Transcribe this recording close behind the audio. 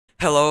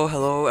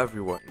Hello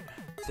everyone.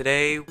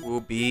 Today we'll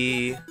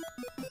be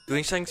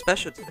doing something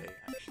special today,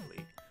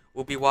 actually.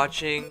 We'll be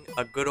watching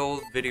a good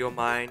old video of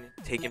mine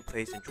taking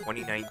place in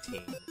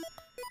 2019.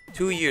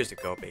 2 years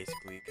ago,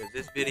 basically, because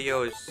this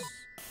video is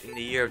in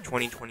the year of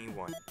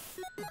 2021.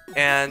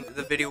 And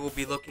the video we'll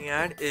be looking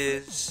at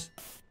is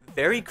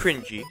very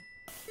cringy.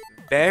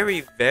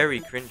 Very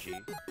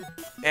cringy.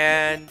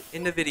 And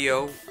in the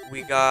video,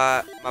 we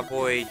got my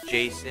boy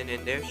Jason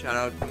in there. Shout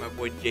out to my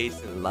boy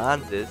Jason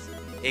Lanzis,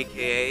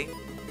 aka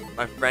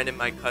my friend and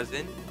my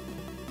cousin.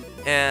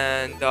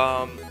 And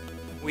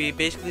we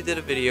basically did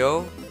a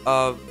video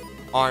of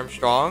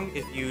Armstrong.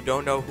 If you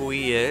don't know who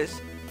he is,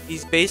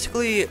 he's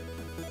basically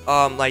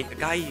like a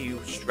guy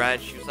you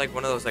stretch. He was like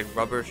one of those like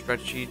rubber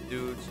stretchy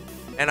dudes.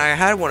 And I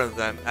had one of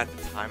them at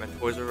the time at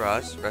Toys R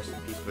Us. Rest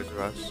in peace, Toys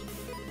R Us.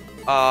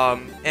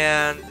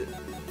 And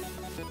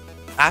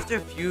after a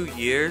few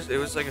years, it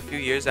was like a few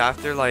years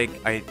after like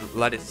I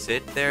let it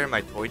sit there in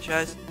my toy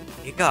chest,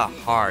 it got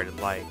hard,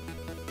 like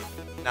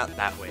not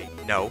that way.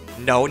 No,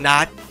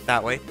 not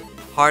that way.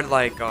 Hard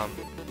like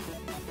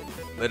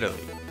literally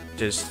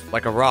just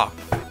like a rock.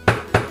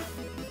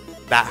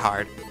 That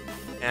hard.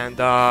 And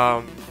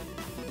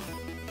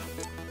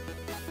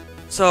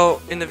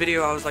so in the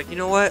video I was like, you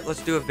know what?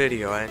 Let's do a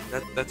video, and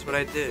that's what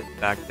I did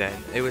back then.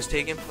 It was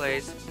taking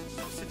place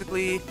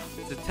specifically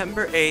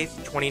September 8th,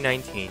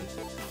 2019.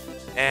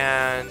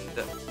 And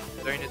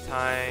during the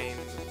time,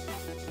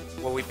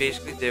 what we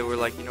basically did, we're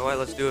like, you know what?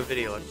 Let's do a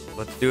video.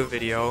 Let's do a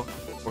video.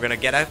 We're gonna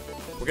get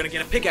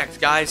a pickaxe,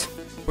 guys.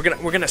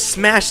 We're gonna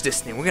smash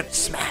this thing. We're gonna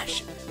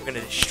smash it. We're gonna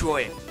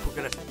destroy it.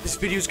 This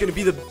video is gonna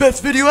be the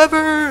best video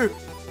ever.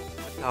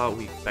 That's how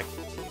we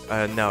expected.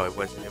 No, it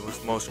wasn't. It was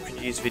the most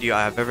cringiest video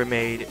I have ever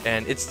made,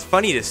 and it's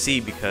funny to see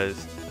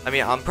because I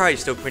mean I'm probably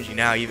still cringy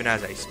now even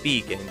as I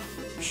speak,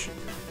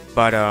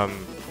 but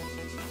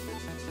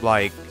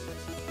like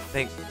I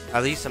think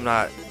at least I'm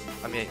not.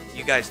 I mean,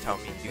 you guys tell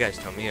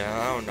me.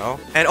 I don't know.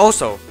 And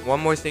also, one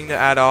more thing to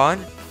add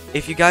on.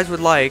 If you guys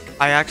would like,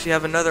 I actually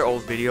have another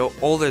old video,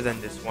 older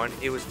than this one.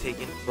 It was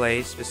taking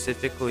place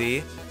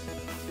specifically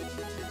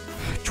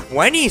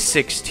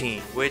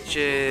 2016, which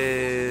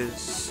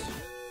is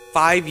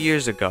 5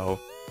 years ago.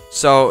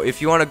 So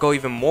if you want to go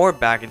even more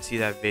back and see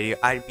that video,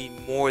 I'd be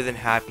more than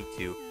happy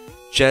to.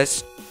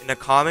 Just in the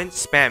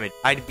comments, spam it.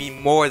 I'd be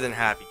more than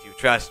happy to,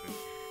 trust me.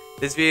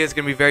 This video is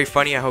going to be very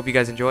funny. I hope you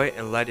guys enjoy it,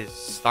 and let us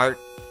start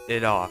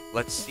it off.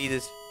 Let's see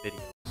this video.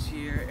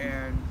 Here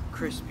and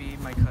Crispy,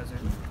 my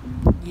cousin.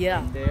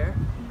 Yeah. Right there.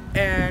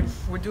 And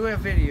we're doing a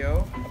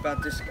video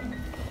about this guy.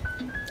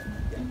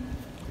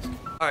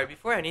 Alright,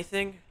 before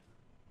anything,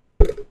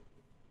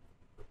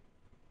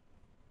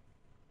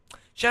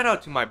 shout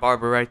out to my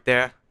barber right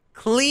there.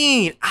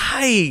 Clean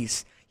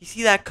eyes. You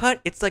see that cut?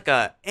 It's like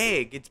a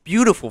egg. It's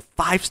beautiful.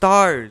 5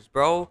 stars,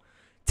 bro.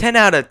 10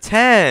 out of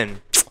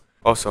 10.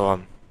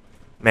 Also,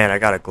 man, I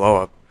got a glow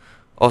up.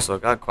 Also, I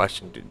got a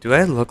question. Do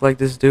I look like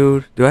this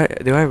dude? Do I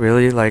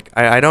really like?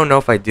 I don't know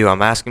if I do.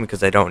 I'm asking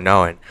because I don't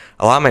know, and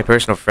a lot of my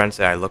personal friends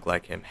say I look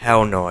like him.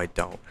 Hell no, I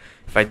don't.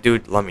 If I do,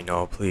 let me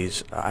know,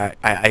 please.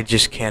 I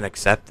just can't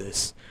accept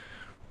this.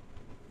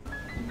 I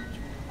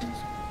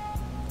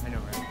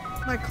know,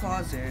 right? My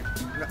closet,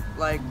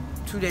 like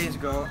 2 days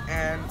ago,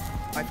 and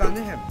I found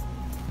him.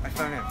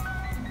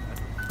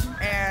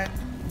 And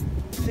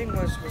the thing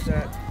was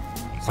that.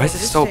 Why is it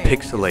so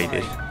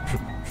pixelated?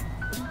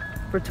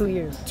 For 2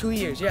 years. 2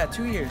 years, yeah,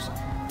 2 years.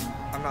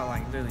 I'm not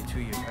lying, literally 2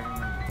 years. I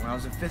remember. When I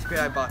was in 5th grade,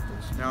 I bought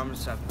this. Now I'm in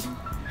 7th.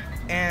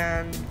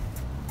 And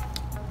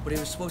what it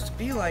was supposed to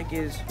be like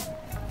is,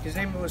 his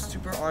name was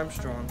Super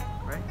Armstrong,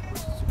 right?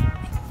 Was it Super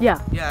Armstrong?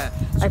 Yeah. Yeah,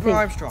 Super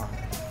Armstrong.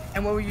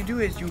 And what you do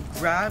is you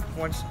grab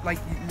once, like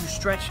you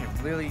stretch him,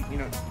 literally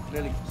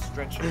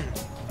stretch him.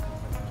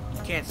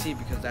 You can't see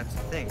because that's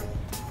the thing.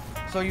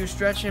 So you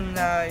stretch him,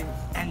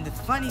 and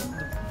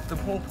the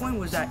whole point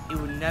was that it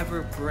would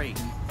never break.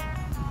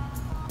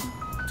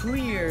 2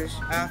 years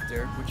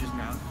after, which is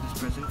now, this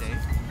present day,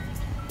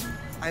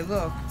 I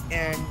look,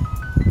 and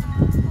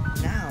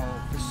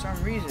now, for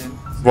some reason...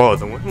 Whoa,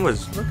 the wind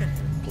was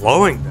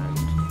blowing then.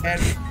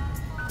 And,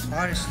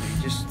 honestly,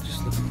 just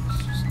look at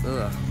this. Just,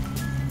 ugh.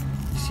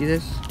 You see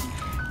this?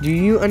 Do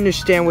you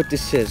understand what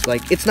this is?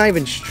 Like, it's not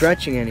even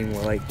stretching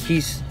anymore. Like,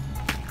 he's...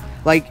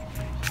 Like,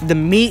 the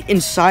meat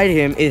inside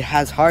him, it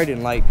has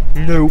hardened. Like,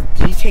 nope.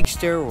 He takes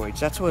steroids.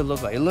 That's what it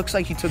looked like. It looks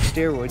like he took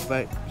steroids,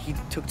 but he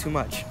took too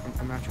much.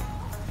 I'm not sure.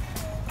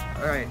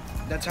 Alright,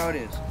 that's how it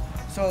is.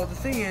 So the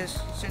thing is,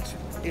 since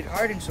it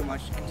hardened so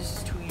much, and this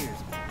is 2 years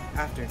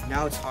after,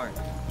 now it's hard.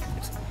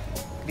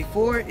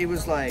 Before it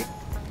was like,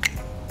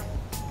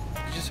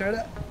 you just heard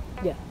that?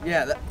 Yeah.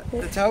 Yeah,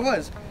 that's how it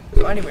was.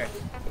 So anyway,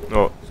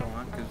 Oh. so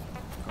on, because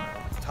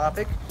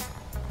topic.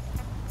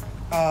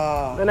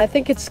 And I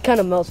think it's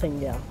kind of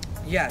melting, yeah.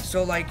 Yeah,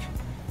 so like,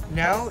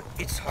 now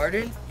it's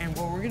hardened, and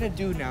what we're gonna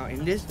do now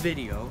in this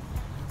video,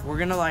 we're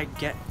gonna like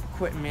get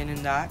equipment and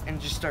that and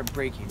just start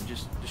breaking,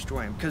 just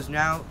destroy him, because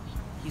now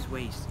he's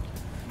wasted.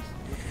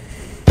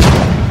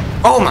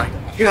 Oh my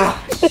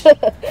gosh.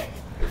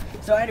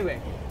 So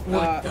anyway,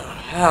 What the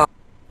hell?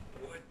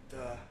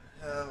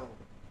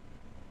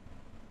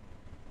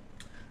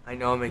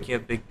 know I'm making a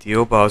big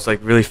deal, but I was like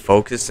really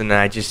focused, and then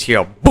I just hear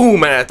a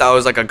boom, and I thought it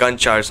was like a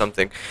gunshot or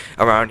something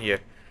around here.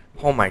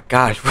 Oh my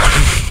gosh.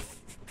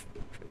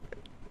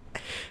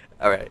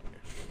 Alright.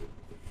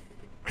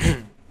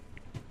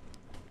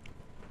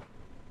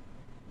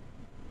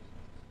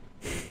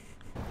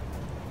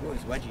 What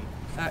is wedgie?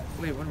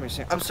 Wait, what am I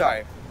saying? I'm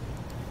sorry.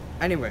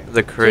 Anyway.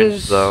 The cringe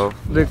Just- though.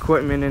 The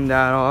equipment and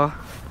that all.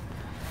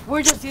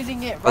 We're just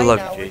using it I right love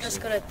now. you, We're Jason.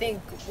 just gonna think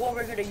what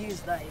we're gonna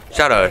use, like.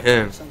 Shout out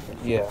him. or something.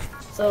 Yeah.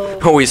 So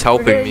Always we're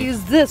helping gonna me.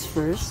 use this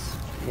first.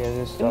 Yeah,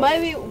 this And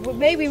stuff.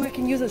 maybe we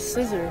can use a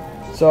scissor.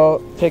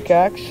 So,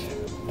 pickaxe,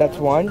 that's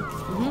one.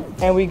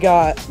 And we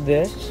got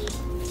this.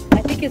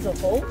 I think it's a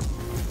hole.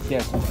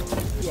 Yes.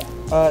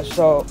 Yeah.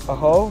 So a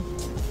hoe,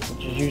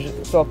 which is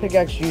usually, so a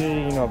pickaxe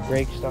usually, you know,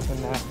 breaks stuff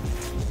in that.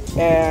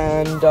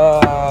 And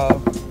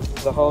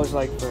the hoe is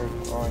like for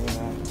throwing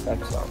in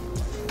that stuff,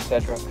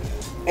 etc.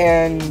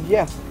 And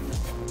yeah.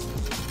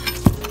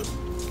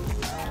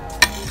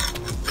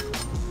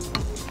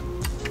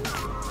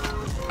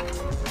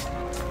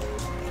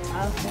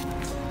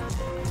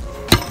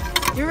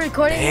 You're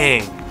recording?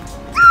 Dang.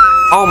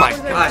 Oh my We're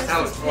gonna gosh, use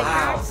that this was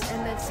loud. pickaxe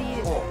and let's see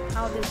Oh.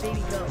 how this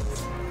baby goes.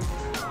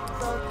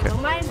 So Okay.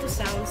 don't mind the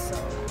sound. So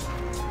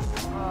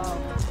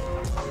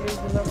here's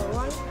the number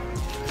 1,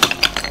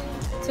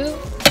 2.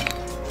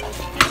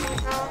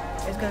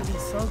 It's gonna be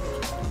so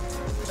good.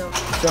 So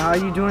So how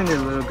you doing there,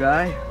 little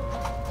guy?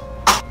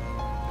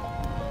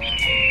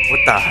 What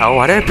the hell?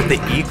 Why did I put the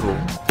eagle?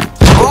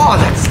 Oh,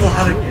 that's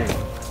loud again.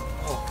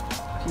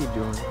 What are you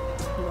doing?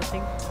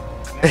 nothing.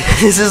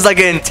 This is like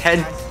an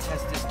intense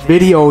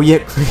Video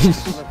yet cringe.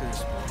 Look at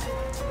this one.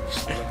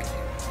 Just look at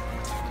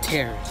him.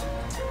 Tears.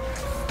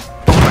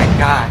 Oh my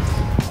gosh.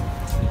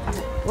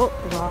 Oh,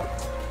 wow.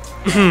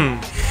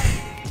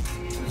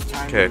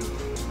 Okay. 1,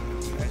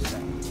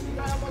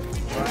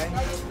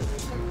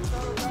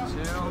 2,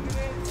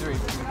 3.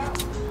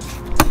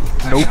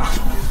 Nope.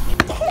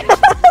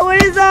 What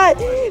is that?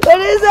 What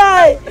is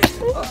that?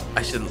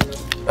 I should.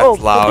 That's Oh, I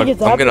think loud.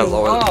 it's I'm gonna happening.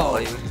 lower the Oh.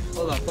 volume.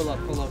 Hold up. I'm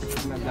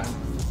not done.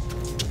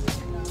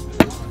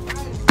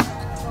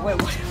 Wait,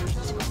 what?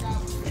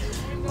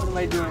 What am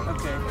I doing?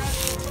 Okay.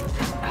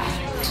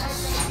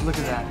 Look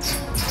at that.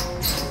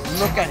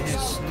 Look at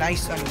his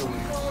nice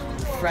underwear.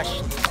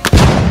 Fresh.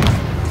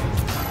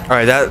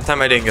 Alright, that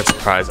time I didn't get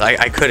surprised.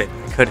 I couldn't.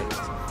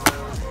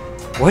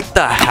 What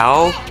the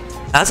hell?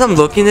 As I'm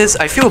looking at this,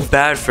 I feel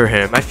bad for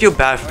him. I feel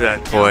bad for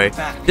that toy.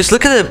 Just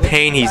look at the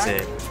pain he's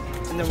in.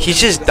 He's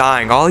just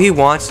dying. All he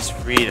wants is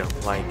freedom.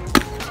 Like,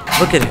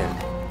 look at him.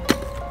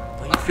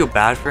 Don't you feel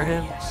bad for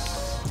him?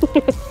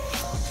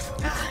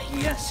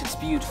 Yes, it's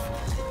beautiful.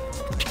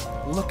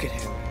 Look at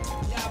him.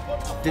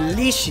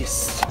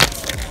 Delicious.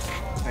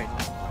 Alright,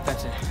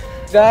 that's it.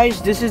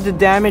 Guys, this is the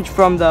damage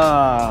from the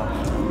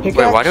pickaxe.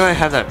 Wait, why do I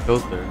have that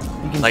filter?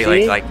 You can Like,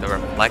 see? like the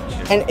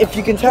reflection. And if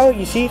you can tell,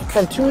 you see,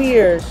 from 2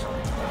 years,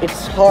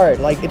 it's hard.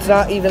 Like, it's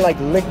not even like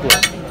liquid.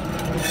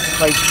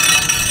 Like,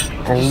 just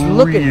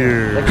look at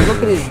him. Like,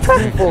 look at his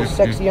beautiful,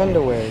 sexy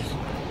underwears.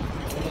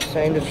 Just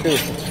saying the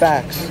truth. It's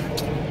facts.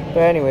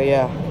 But anyway,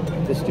 yeah,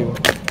 this dude.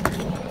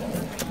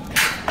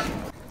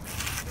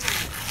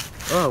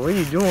 Oh, what are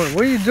you doing?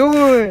 What are you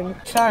doing?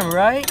 Time,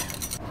 right?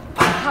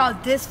 How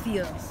this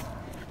feels.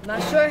 Not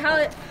sure how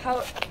it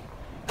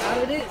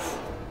is,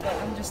 but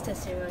I'm just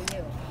testing on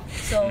you.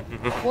 So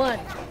 1,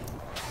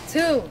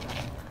 2,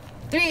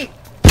 3.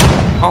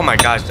 Oh my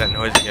gosh, that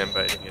noise again,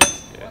 but I didn't get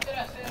it.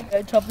 Yeah.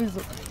 I chop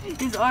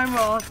his armor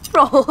off,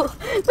 bro. Look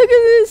at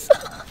this.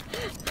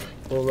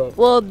 Hold up.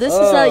 Well, this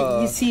is how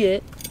you see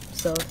it.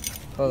 So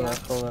Hold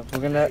up. We're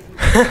gonna.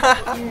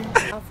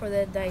 now for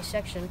the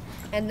dissection,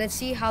 and let's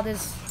see how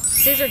this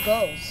scissor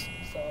goes.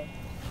 So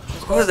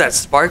What was that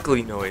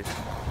sparkly noise?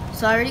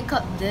 I already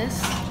cut this.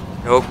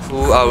 No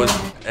clue I was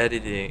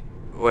editing.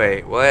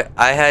 Wait, what?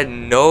 I had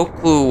no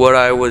clue what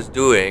I was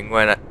doing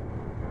when I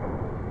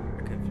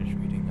couldn't finish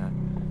reading that.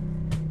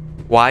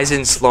 Why is it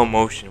in slow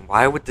motion?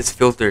 Why with this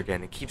filter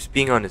again? It keeps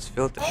being on this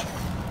filter.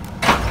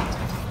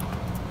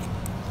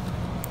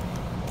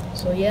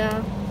 So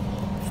yeah,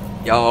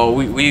 Yo,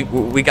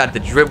 we got the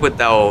drip with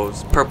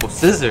those purple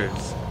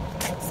scissors.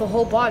 it's the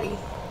whole body.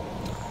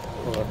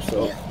 Hold up,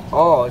 so.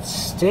 Oh, it's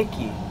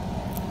sticky.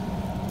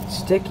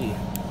 Sticky.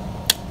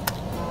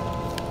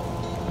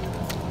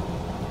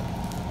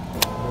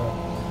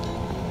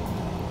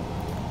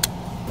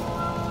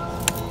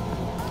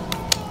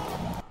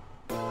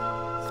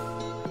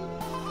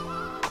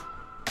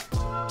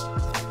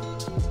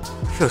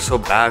 I feel so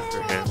bad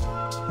for him.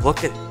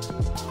 Look at him.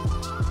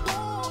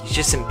 He's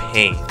just in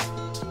pain.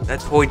 That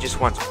toy just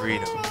wants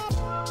freedom.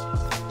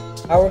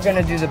 How we're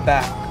gonna do the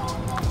back?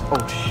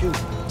 Oh shoot.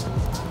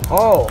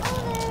 Oh.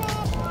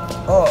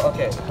 Oh,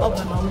 okay. Oh,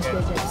 my mom's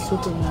gonna get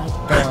super mad.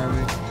 Don't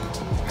worry.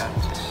 Got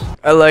this.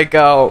 I like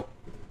how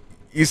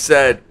you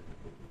said,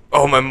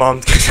 oh, my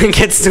mom's gonna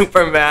get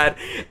super mad.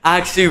 I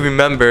actually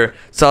remember,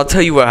 so I'll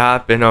tell you what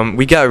happened.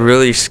 We got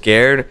really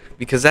scared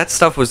because that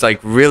stuff was like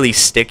really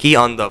sticky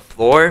on the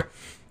floor.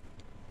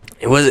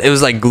 It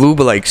was like glue,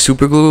 but like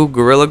super glue,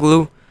 gorilla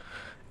glue.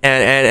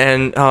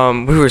 and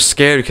we were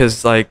scared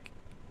because like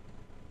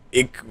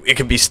it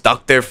could be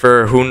stuck there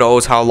for who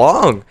knows how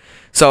long.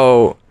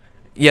 So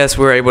yes,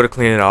 we were able to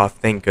clean it off.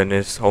 Thank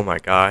goodness. Oh my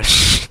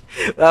gosh,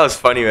 that was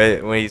funny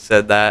when he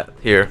said that.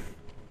 Here.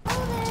 Oh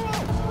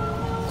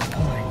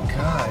my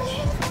gosh.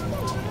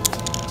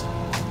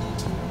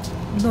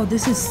 No,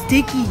 this is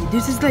sticky.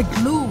 This is like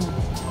glue.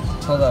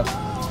 Hold up.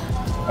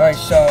 Alright,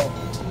 so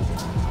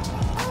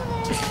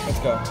let's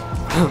go.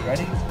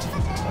 Ready?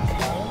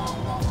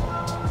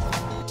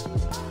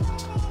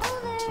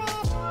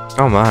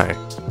 Oh my.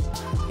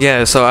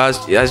 Yeah, so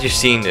as you're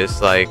seeing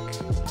this, like,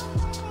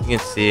 you can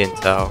see and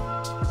tell.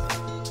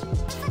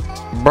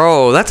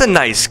 Bro, that's a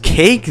nice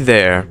cake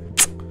there.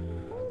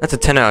 That's a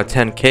 10 out of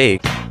 10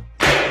 cake.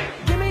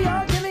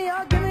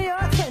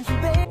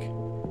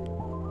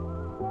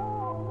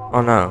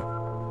 Oh no.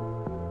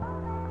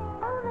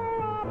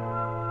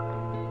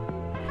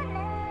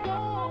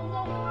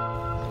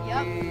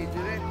 Yep. We did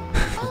it.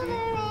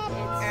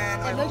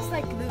 It looks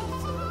like glue.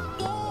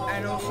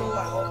 And also,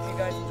 I hope you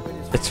guys enjoyed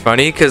this. It's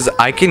funny because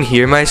I can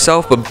hear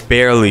myself, but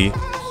barely.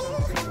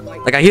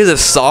 Like, I hear the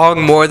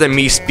song more than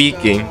me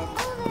speaking.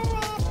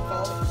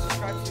 Follow,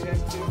 subscribe to them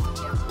too.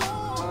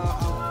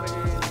 I'll put it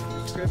in the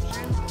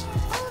description.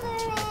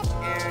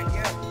 And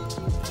yeah,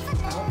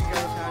 I hope you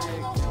guys had a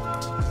good time.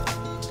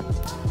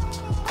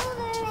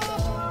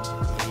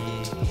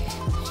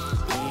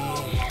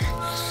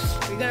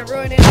 We're gonna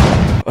ruin it.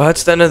 Well,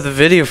 that's the end of the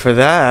video for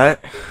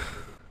that.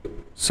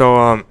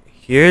 So,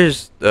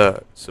 here's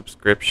the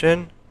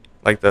subscription.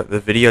 Like, the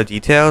video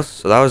details.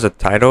 So, that was the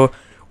title.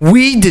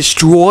 We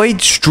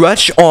destroyed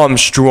Stretch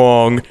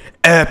Armstrong.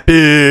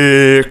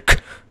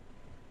 Epic.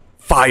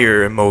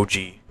 Fire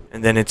emoji.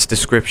 And then its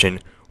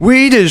description.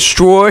 We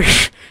destroyed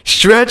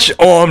Stretch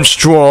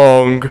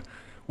Armstrong.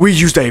 We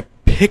used a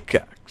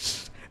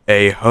pickaxe,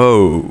 a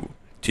hoe,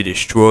 to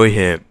destroy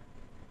him.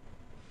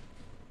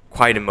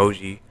 Quiet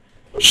emoji.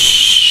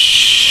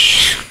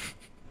 Shh.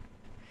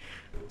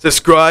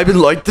 Subscribe and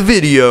like the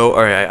video.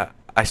 Alright,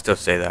 I still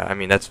say that. I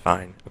mean, that's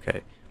fine.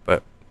 Okay.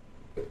 But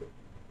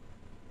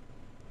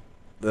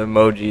the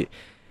emoji.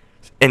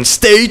 And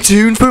stay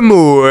tuned for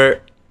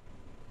more.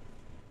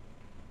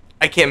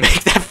 I can't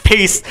make that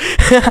face.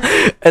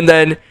 And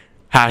then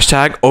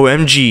hashtag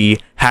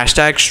OMG.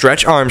 Hashtag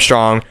Stretch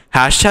Armstrong.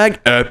 Hashtag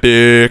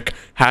epic.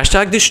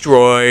 Hashtag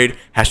destroyed.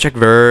 Hashtag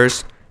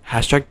verse.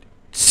 Hashtag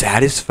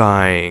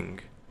satisfying.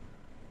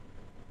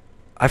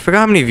 I forgot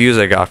how many views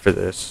I got for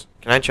this.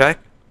 Can I check?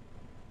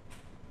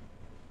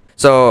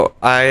 So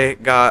I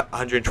got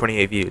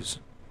 128 views.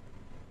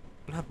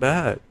 Not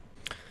bad.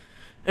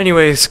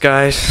 Anyways,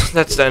 guys,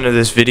 that's the end of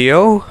this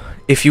video.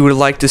 If you would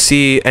like to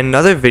see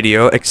another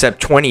video,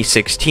 except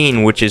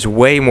 2016, which is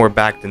way more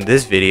back than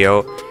this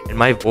video, and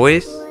my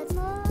voice,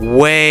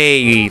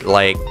 way,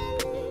 like,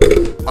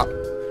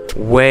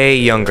 way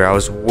younger. I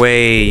was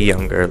way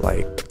younger,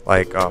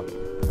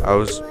 I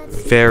was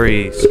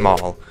very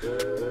small.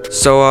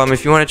 So,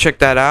 if you want to check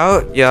that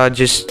out, yeah,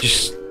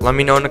 just let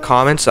me know in the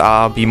comments.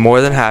 I'll be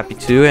more than happy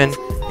to, and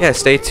yeah,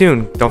 stay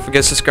tuned. Don't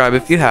forget to subscribe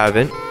if you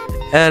haven't,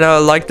 and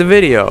like the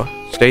video.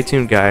 Stay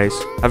tuned, guys.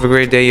 Have a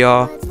great day,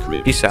 y'all.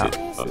 Peace out.